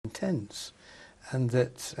intense, and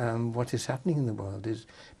that what is happening in the world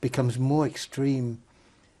becomes more extreme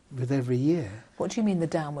with every year. What do you mean the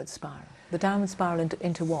downward spiral? The downward spiral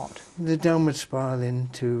into what? The downward spiral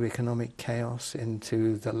into economic chaos,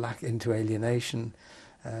 into alienation.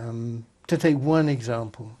 To take one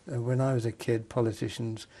example, when I was a kid,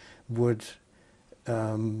 politicians would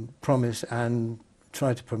promise and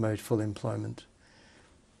try to promote full employment.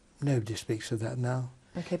 Nobody speaks of that now.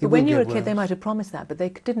 Okay, but when you were a kid, they might have promised that, but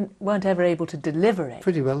they weren't ever able to deliver it.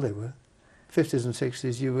 Pretty well they were. 50s and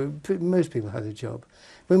 60s, most people had a job.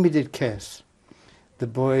 When we did KES, the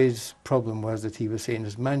boy's problem was that he was seen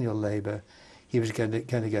as manual labour. He was going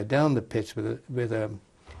to go down the pits with a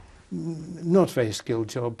not very skilled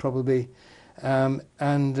job, probably,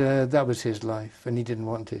 and that was his life, and he didn't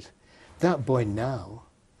want it. That boy now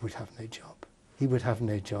would have no job. He would have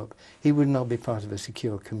no job. He would not be part of a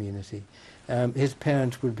secure community. His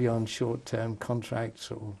parents would be on short-term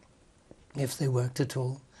contracts, or if they worked at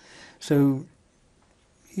all. So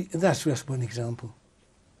that's just one example.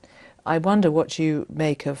 I wonder what you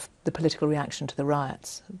make of the political reaction to the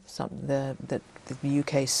riots that the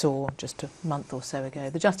UK saw just a month or so ago.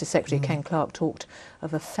 The Justice Secretary, Ken Clarke, talked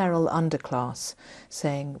of a feral underclass,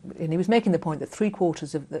 saying, and he was making the point that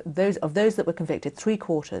 3/4 of those that were convicted,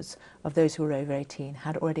 3/4 of those who were over 18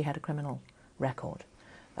 had already had a criminal record.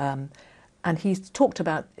 And he's talked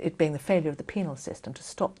about it being the failure of the penal system to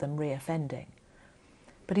stop them reoffending.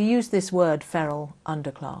 But he used this word, feral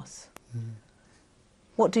underclass.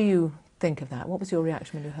 What do you think of that? What was your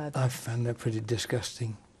reaction when you heard that? I found that pretty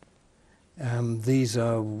disgusting. These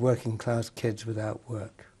are working class kids without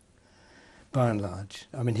work, by and large.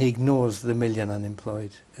 I mean, he ignores the million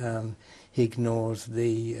unemployed. He ignores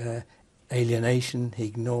the alienation. He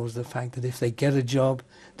ignores the fact that if they get a job,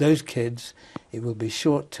 those kids, it will be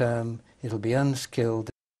short term, it'll be unskilled.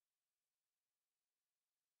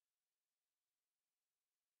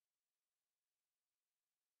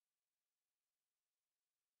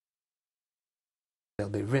 They'll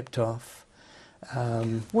be ripped off.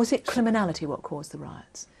 Was it criminality what caused the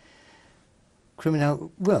riots?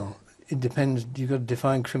 Well, it depends. You've got to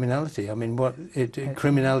define criminality. I mean,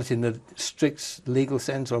 criminality in the strict legal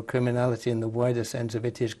sense, or criminality in the wider sense of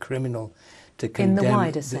it is criminal to condemn. In the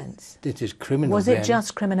wider sense? It is criminal. Was it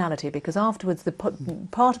just criminality? Because afterwards,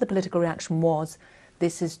 part of the political reaction was,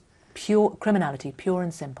 this is pure criminality, pure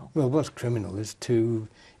and simple. Well, what's criminal is to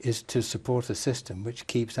support a system which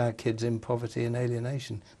keeps our kids in poverty and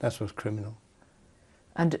alienation. That's what's criminal.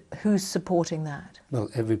 And who's supporting that? Well,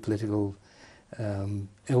 every political,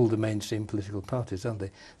 all the mainstream political parties, aren't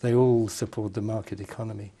they? They all support the market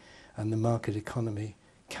economy, and the market economy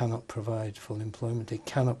cannot provide full employment. It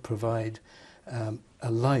cannot provide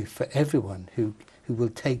a life for everyone who will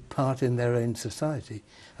take part in their own society.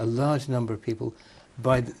 A large number of people,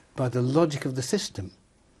 by the logic of the system,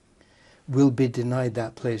 will be denied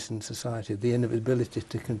that place in society, the inability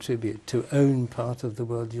to contribute, to own part of the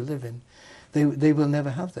world you live in. They will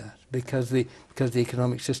never have that, because the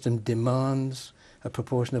economic system demands a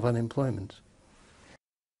proportion of unemployment.